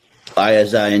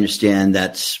 as I understand,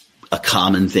 that's a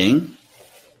common thing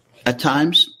at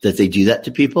times, that they do that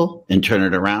to people and turn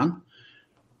it around.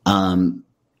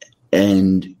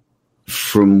 And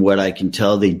from what I can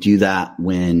tell, they do that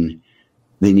when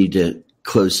they need to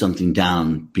close something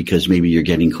down because maybe you're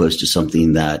getting close to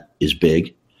something that is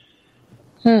big.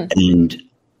 And,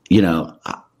 you know,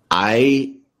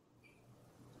 I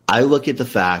look at the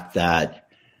fact that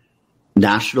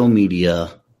national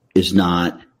media is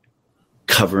not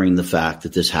covering the fact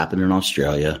that this happened in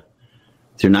Australia.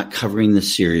 They're not covering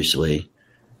this seriously.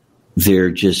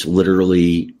 They're just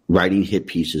literally writing hit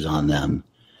pieces on them.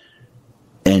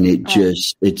 And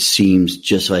it seems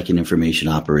just like an information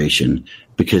operation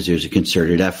because there's a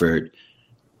concerted effort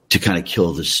to kind of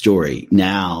kill the story.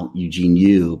 Now, Eugene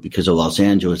Yu, because of Los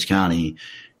Angeles County,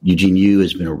 Eugene Yu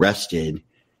has been arrested.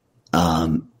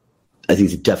 I think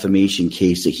the defamation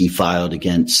case that he filed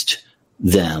against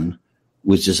them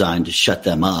was designed to shut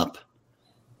them up.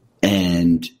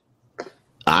 And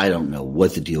I don't know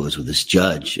what the deal is with this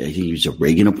judge. I think he was a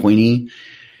Reagan appointee.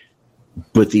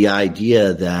 But the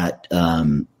idea that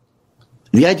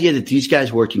these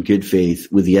guys worked in good faith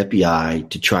with the FBI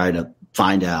to try to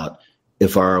find out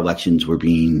if our elections were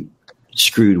being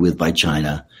screwed with by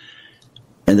China,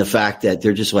 and the fact that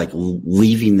they're just like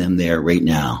leaving them there right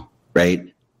now,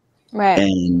 right? Right.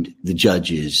 And the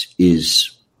judge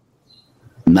is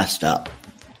messed up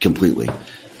completely.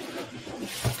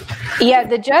 Yeah,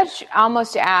 the judge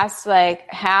almost asked like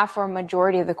half or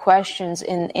majority of the questions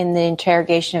in the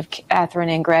interrogation of Catherine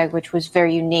and Greg, which was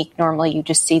very unique. Normally you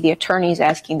just see the attorneys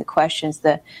asking the questions.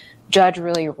 The judge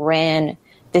really ran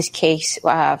this case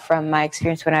from my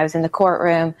experience when I was in the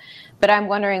courtroom. But I'm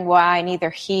wondering why neither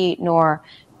he nor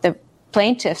the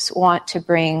plaintiffs want to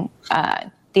bring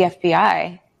the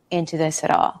FBI into this at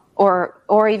all.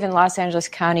 Or even Los Angeles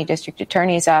County District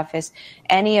Attorney's Office,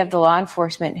 any of the law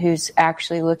enforcement who's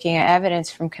actually looking at evidence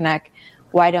from Konnech,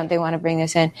 why don't they want to bring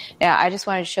this in? Now, I just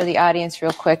wanted to show the audience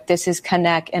real quick. This is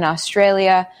Konnech in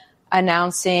Australia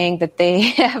announcing that they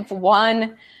have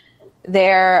won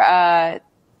their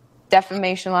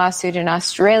defamation lawsuit in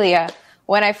Australia.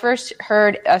 When I first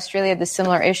heard Australia had the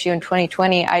similar issue in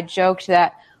 2020, I joked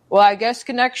that, well, I guess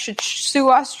Konnech should sue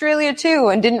Australia too,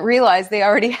 and didn't realize they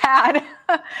already had.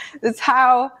 That's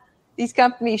how these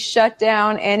companies shut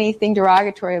down anything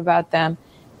derogatory about them,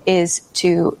 is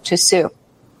to sue.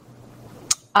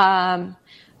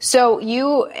 So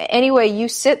you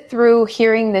sit through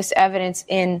hearing this evidence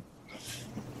in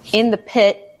the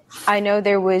pit. I know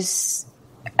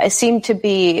it seemed to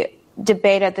be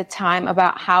debate at the time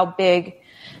about how big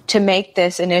to make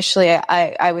this. Initially,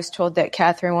 I was told that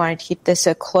Catherine wanted to keep this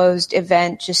a closed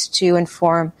event just to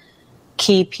inform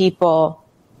key people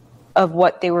of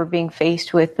what they were being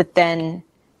faced with, but then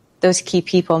those key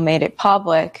people made it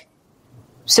public.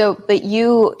 So, but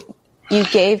you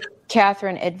gave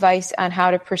Catherine advice on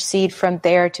how to proceed from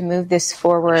there to move this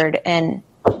forward. And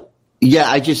yeah,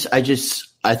 I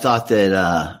thought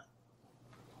that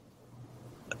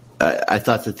I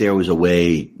thought that there was a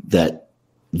way that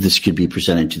this could be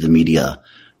presented to the media,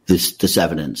 this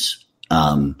evidence,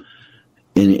 in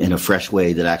a fresh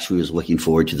way that actually was looking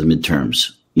forward to the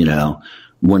midterms, you know,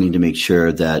 wanting to make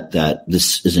sure that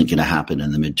this isn't going to happen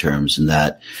in the midterms, and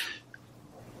that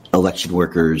election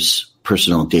workers'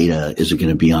 personal data isn't going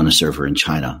to be on a server in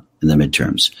China in the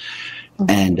midterms.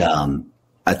 And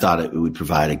I thought it would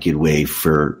provide a good way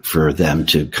for them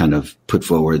to kind of put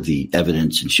forward the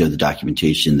evidence and show the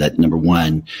documentation that, number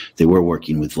one, they were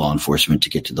working with law enforcement to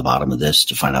get to the bottom of this,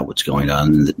 to find out what's going on.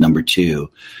 And that, number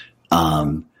two,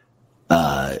 that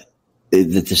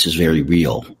this is very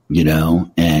real, you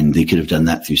know, and they could have done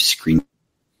that through screen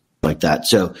like that.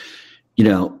 So, you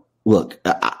know, look,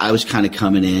 I was kind of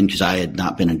coming in because I had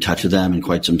not been in touch with them in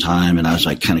quite some time. And I was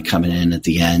like kind of coming in at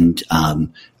the end,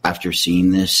 after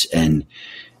seeing this and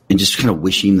just kind of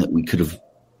wishing that we could have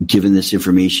given this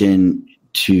information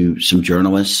to some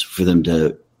journalists for them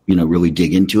to, you know, really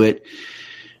dig into it.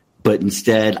 But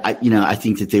instead, I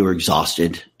think that they were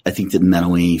exhausted. I think that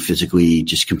mentally, physically,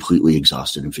 just completely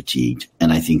exhausted and fatigued.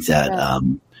 And I think that,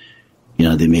 you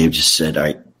know, they may have just said, all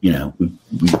right, you know,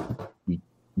 we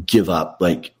give up,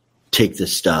 like, take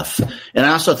this stuff. And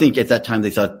I also think at that time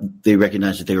they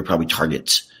recognized that they were probably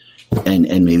targets, and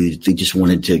maybe they just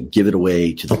wanted to give it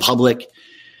away to the public.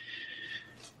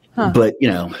 But, you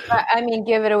know, I mean,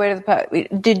 give it away to the public.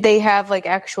 Did they have like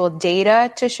actual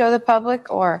data to show the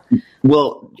public, or?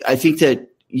 Well, I think that,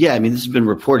 yeah, I mean, this has been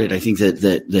reported. I think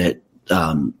that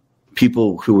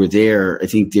people who were there, I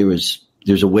think there's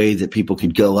a way that people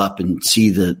could go up and see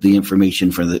the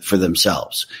information for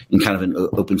themselves in kind of an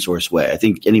open source way. I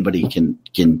think anybody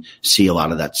can see a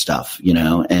lot of that stuff,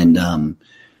 and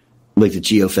like the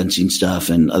geofencing stuff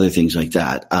and other things like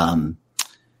that.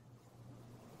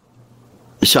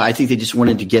 So I think they just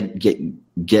wanted to get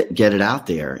it out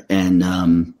there,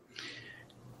 and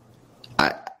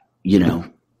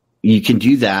you can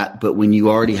do that, but when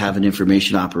you already have an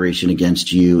information operation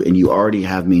against you and you already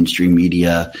have mainstream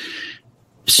media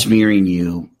smearing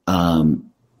you,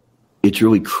 it's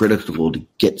really critical to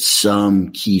get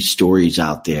some key stories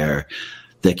out there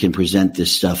that can present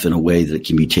this stuff in a way that it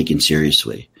can be taken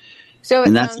seriously. So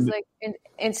it sounds like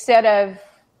instead of,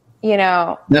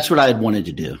 that's what I had wanted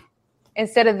to do.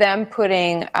 Instead of them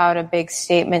putting out a big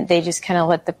statement, they just kind of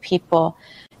let the people,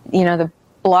 the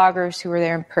bloggers who were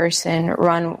there in person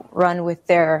run with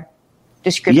their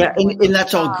description. Yeah, and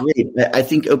that's all great. I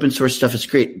think open source stuff is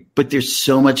great, but there's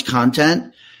so much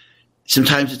content.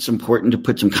 Sometimes it's important to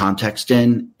put some context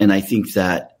in, and I think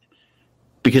that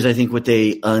because I think what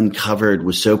they uncovered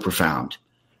was so profound.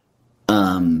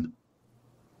 And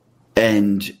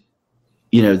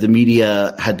the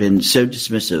media had been so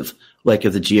dismissive, like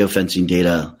of the geofencing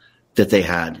data that they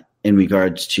had in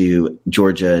regards to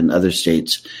Georgia and other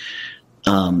states.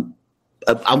 I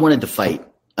wanted to fight.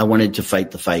 I wanted to fight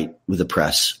the fight with the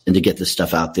press and to get this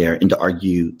stuff out there and to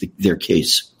argue their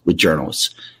case with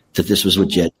journalists that this was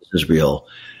legit, this was real.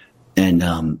 And,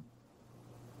 I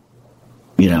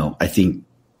think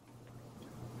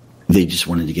they just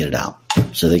wanted to get it out.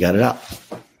 So they got it out.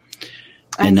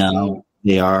 And now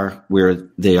they are where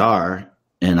they are,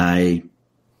 and I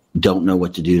don't know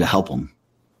what to do to help them,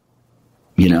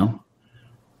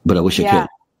 but I wish I could.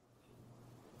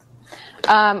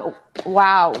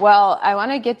 Wow. Well, I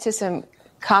want to get to some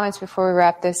comments before we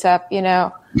wrap this up.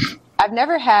 I've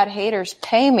never had haters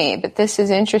pay me, but this is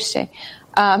interesting.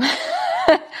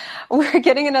 We're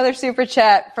getting another super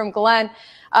chat from Glenn.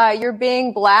 You're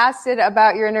being blasted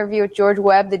about your interview with George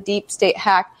Webb, the deep state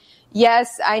hack.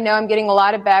 Yes, I know I'm getting a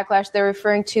lot of backlash. They're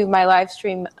referring to my live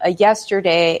stream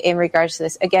yesterday in regards to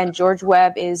this. Again, George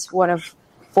Webb is one of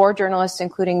 4 journalists,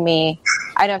 including me.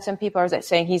 I know some people are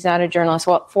saying he's not a journalist.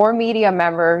 Well, 4 media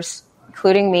members,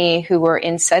 including me, who were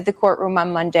inside the courtroom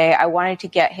on Monday. I wanted to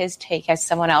get his take as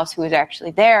someone else who was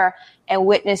actually there and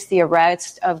witnessed the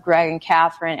arrest of Greg and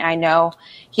Catherine. I know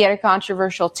he had a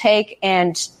controversial take,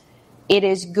 and it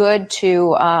is good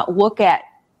to look at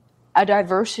a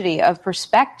diversity of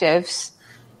perspectives.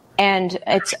 And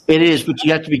it is, but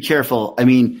you have to be careful. I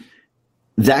mean,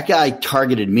 that guy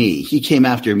targeted me. He came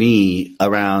after me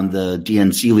around the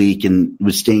DNC leak and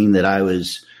was saying that I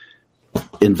was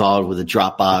involved with a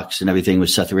Dropbox and everything with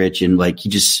Seth Rich. And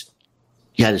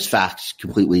he had his facts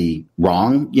completely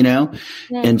wrong, Yeah.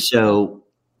 And so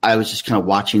I was just kind of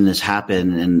watching this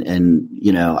happen and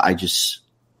it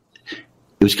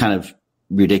was kind of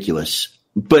ridiculous.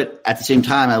 But at the same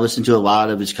time, I listened to a lot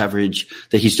of his coverage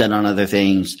that he's done on other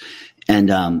things. And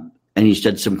he's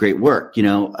done some great work.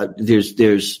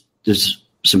 There's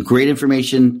some great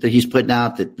information that he's putting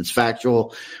out that's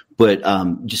factual, but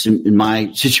just in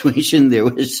my situation, there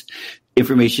was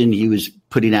information he was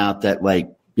putting out that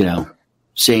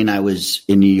saying I was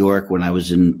in New York when I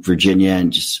was in Virginia,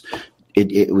 and just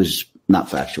it was not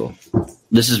factual.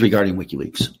 This is regarding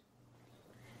WikiLeaks.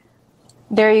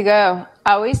 There you go.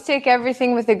 Always take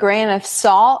everything with a grain of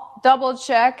salt. Double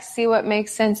check, see what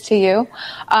makes sense to you.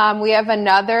 We have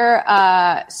another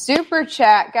super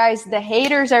chat. Guys, the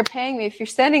haters are paying me. If you're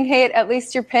sending hate, at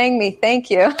least you're paying me. Thank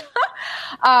you.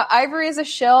 Ivory is a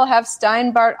shill. Have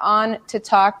Steinbart on to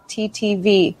talk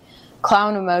TTV.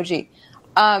 Clown emoji.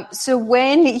 So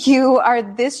when you are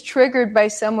this triggered by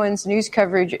someone's news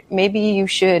coverage, maybe you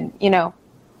should,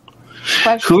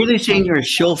 question. Who are they saying you're a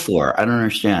shill for? I don't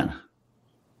understand.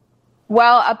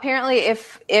 Well, apparently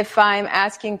if I'm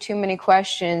asking too many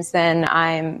questions, then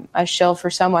I'm a shill for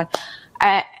someone.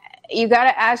 You got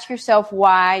to ask yourself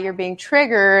why you're being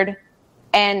triggered.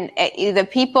 And the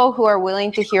people who are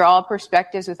willing to hear all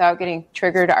perspectives without getting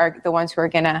triggered are the ones who are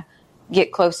going to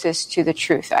get closest to the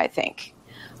truth, I think.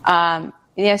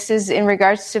 This is in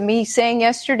regards to me saying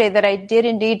yesterday that I did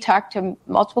indeed talk to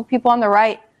multiple people on the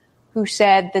right who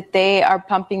said that they are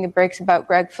pumping the brakes about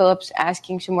Greg Phillips,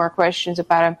 asking some more questions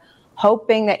about him,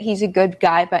 hoping that he's a good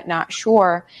guy, but not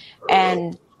sure.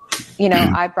 And,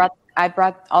 I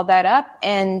brought all that up,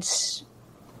 and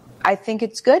I think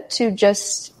it's good to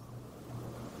just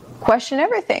question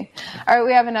everything. All right,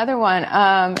 we have another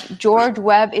one. George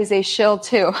Webb is a shill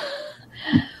too.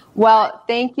 Well,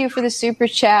 thank you for the super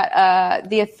chat.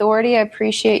 The Authority, I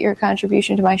appreciate your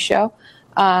contribution to my show.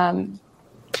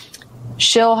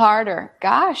 Shill Harder.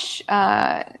 Gosh,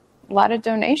 a lot of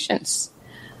donations.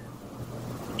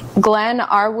 Glenn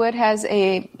Arwood has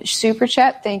a super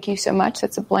chat. Thank you so much.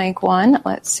 That's a blank one.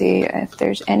 Let's see if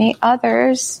there's any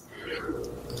others.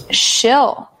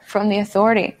 Shill from The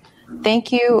Authority.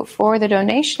 Thank you for the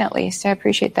donation, at least. I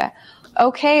appreciate that.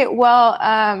 Okay,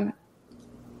 well,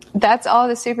 that's all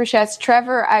the super chats.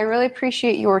 Trevor, I really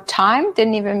appreciate your time.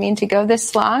 Didn't even mean to go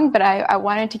this long, but I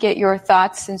wanted to get your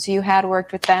thoughts since you had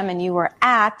worked with them and you were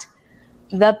at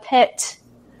the pit.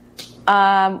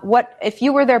 What if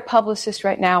you were their publicist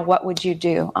right now? What would you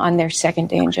do on their second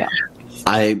day in jail?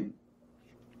 I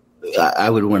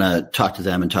would want to talk to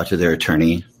them and talk to their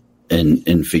attorney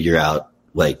and figure out,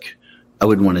 like, I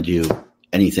wouldn't want to do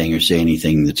anything or say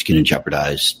anything that's going to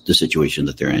jeopardize the situation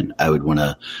that they're in. I would want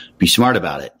to be smart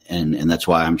about it. And that's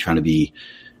why I'm trying to be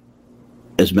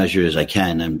as measured as I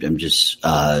can. I'm just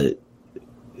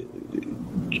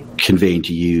conveying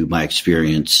to you my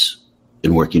experience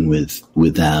in working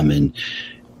with them. And,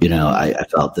 you know, I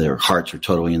felt their hearts were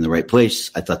totally in the right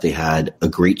place. I thought they had a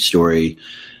great story.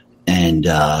 And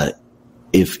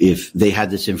if they had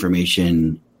this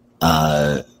information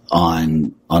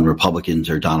on Republicans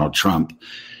or Donald Trump,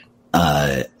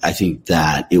 I think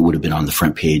that it would have been on the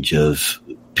front page of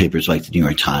papers like the New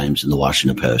York Times and the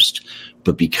Washington Post.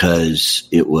 But because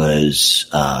it was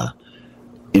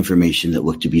information that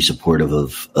looked to be supportive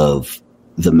of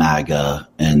the MAGA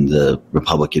and the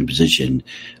Republican position,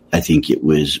 I think it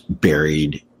was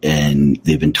buried and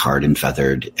they've been tarred and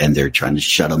feathered, and they're trying to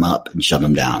shut them up and shut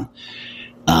them down.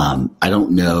 I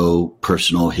don't know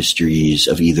personal histories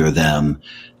of either of them.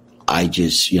 I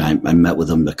just, I met with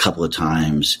them a couple of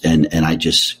times, and I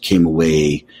just came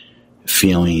away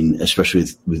feeling, especially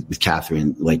with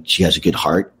Catherine, like she has a good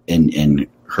heart, and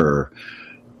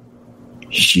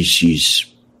she's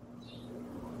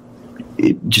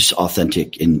just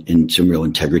authentic and some real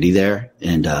integrity there.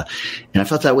 And I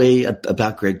felt that way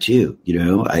about Greg too. You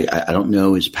know, I don't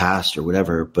know his past or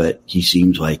whatever, but he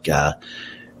seems like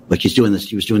he's doing this.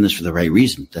 He was doing this for the right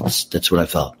reason. That's what I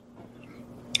felt.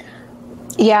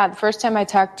 Yeah, the first time I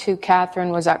talked to Catherine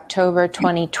was October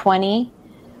 2020.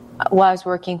 While I was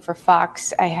working for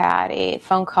Fox, I had a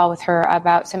phone call with her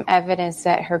about some evidence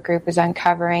that her group was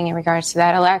uncovering in regards to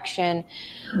that election,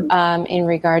 in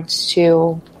regards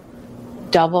to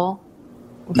double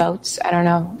votes. I don't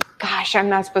know. Gosh, I'm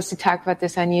not supposed to talk about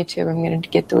this on YouTube. I'm going to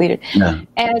get deleted. No.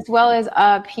 And as well as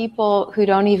people who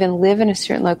don't even live in a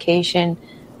certain location,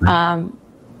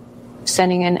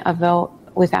 sending in a vote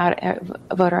without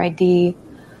a voter ID,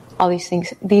 all these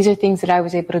things. These are things that I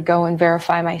was able to go and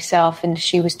verify myself, and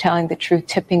she was telling the truth,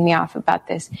 tipping me off about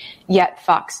this, yet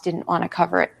Fox didn't want to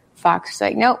cover it. Fox was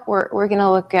like, no, we're going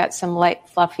to look at some light,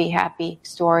 fluffy, happy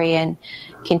story and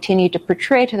continue to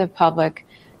portray to the public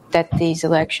that these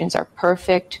elections are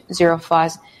perfect, zero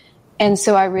flaws. And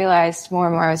so I realized more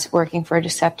and more I was working for a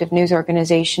deceptive news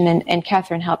organization, and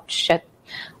Catherine helped shed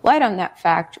light on that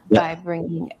fact by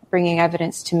bringing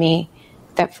evidence to me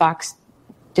that Fox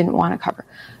didn't want to cover.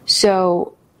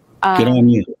 So good on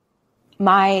you.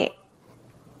 My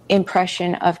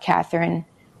impression of Catherine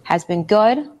has been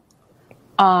good.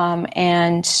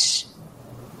 And,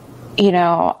 you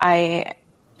know, I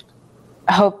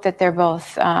hope that they're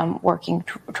both working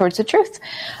towards the truth.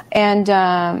 And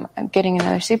I'm getting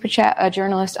another super chat. A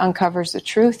journalist uncovers the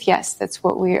truth. Yes, that's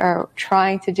what we are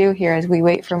trying to do here as we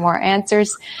wait for more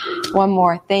answers. One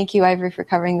more. Thank you, Ivory, for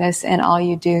covering this. And all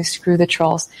you do, screw the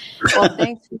trolls. Well,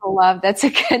 thanks for the love. That's a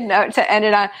good note to end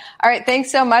it on. All right.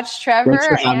 Thanks so much,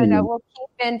 Trevor. And we'll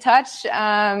keep in touch.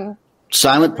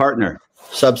 Silent Partner,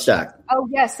 Substack. Oh,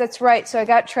 yes, that's right. So I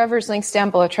got Trevor's links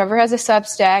down below. Trevor has a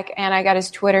Substack, and I got his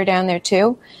Twitter down there,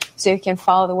 too, so you can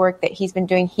follow the work that he's been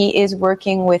doing. He is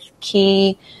working with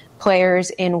key players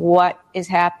in what is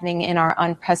happening in our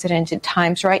unprecedented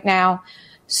times right now.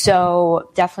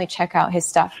 So definitely check out his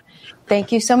stuff.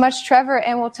 Thank you so much, Trevor,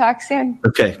 and we'll talk soon.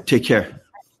 Okay, take care.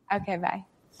 Okay, bye.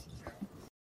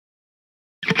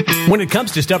 When it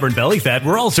comes to stubborn belly fat,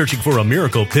 we're all searching for a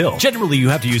miracle pill. Generally, you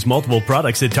have to use multiple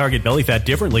products that target belly fat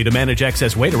differently to manage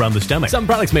excess weight around the stomach. Some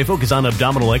products may focus on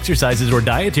abdominal exercises or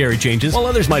dietary changes, while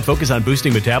others might focus on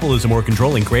boosting metabolism or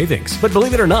controlling cravings. But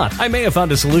believe it or not, I may have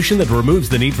found a solution that removes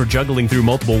the need for juggling through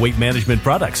multiple weight management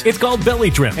products. It's called Belly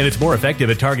Trim, and it's more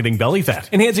effective at targeting belly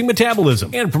fat, enhancing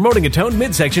metabolism, and promoting a toned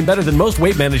midsection better than most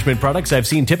weight management products I've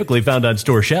seen typically found on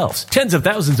store shelves. Tens of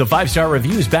thousands of 5-star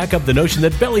reviews back up the notion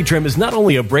that Belly Trim is not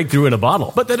only a breakthrough breakthrough in a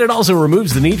bottle, but that it also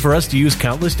removes the need for us to use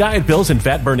countless diet pills and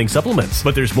fat-burning supplements.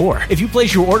 But there's more. If you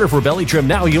place your order for Belly Trim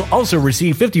now, you'll also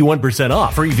receive 51%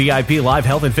 off, free VIP live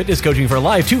health and fitness coaching for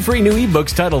life, 2 free new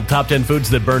ebooks titled Top 10 Foods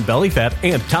That Burn Belly Fat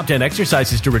and Top 10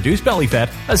 Exercises to Reduce Belly Fat,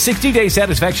 a 60-day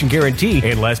satisfaction guarantee,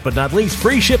 and last but not least,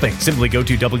 free shipping. Simply go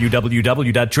to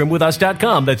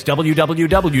www.trimwithus.com. That's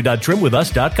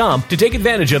www.trimwithus.com to take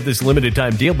advantage of this limited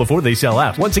time deal before they sell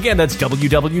out. Once again, that's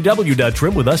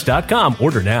www.trimwithus.com.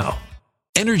 Order now.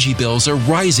 Energy bills are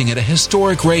rising at a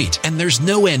historic rate, and there's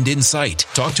no end in sight.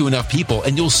 Talk to enough people,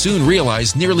 and you'll soon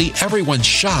realize nearly everyone's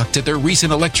shocked at their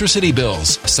recent electricity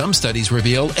bills. Some studies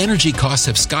reveal energy costs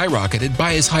have skyrocketed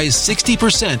by as high as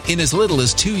 60% in as little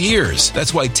as 2 years.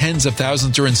 That's why tens of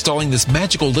thousands are installing this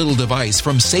magical little device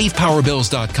from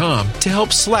SavePowerBills.com to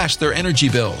help slash their energy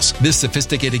bills. This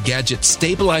sophisticated gadget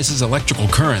stabilizes electrical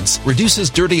currents, reduces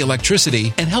dirty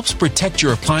electricity, and helps protect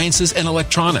your appliances and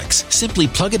electronics. Simply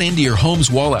plug it into your home's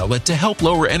wall outlet to help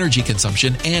lower energy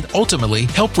consumption and ultimately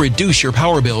help reduce your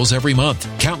power bills every month.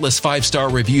 Countless 5-star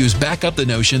reviews back up the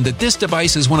notion that this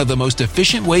device is one of the most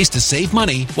efficient ways to save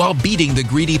money while beating the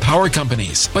greedy power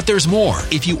companies. But there's more.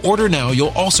 If you order now, you'll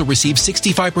also receive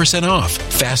 65% off,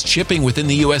 fast shipping within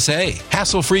the USA,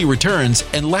 hassle-free returns,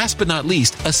 and last but not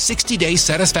least, a 60-day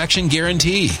satisfaction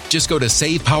guarantee. Just go to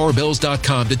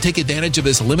SavePowerBills.com to take advantage of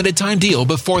this limited time deal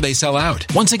before they sell out.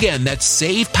 Once again, that's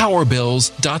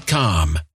SavePowerBills.com.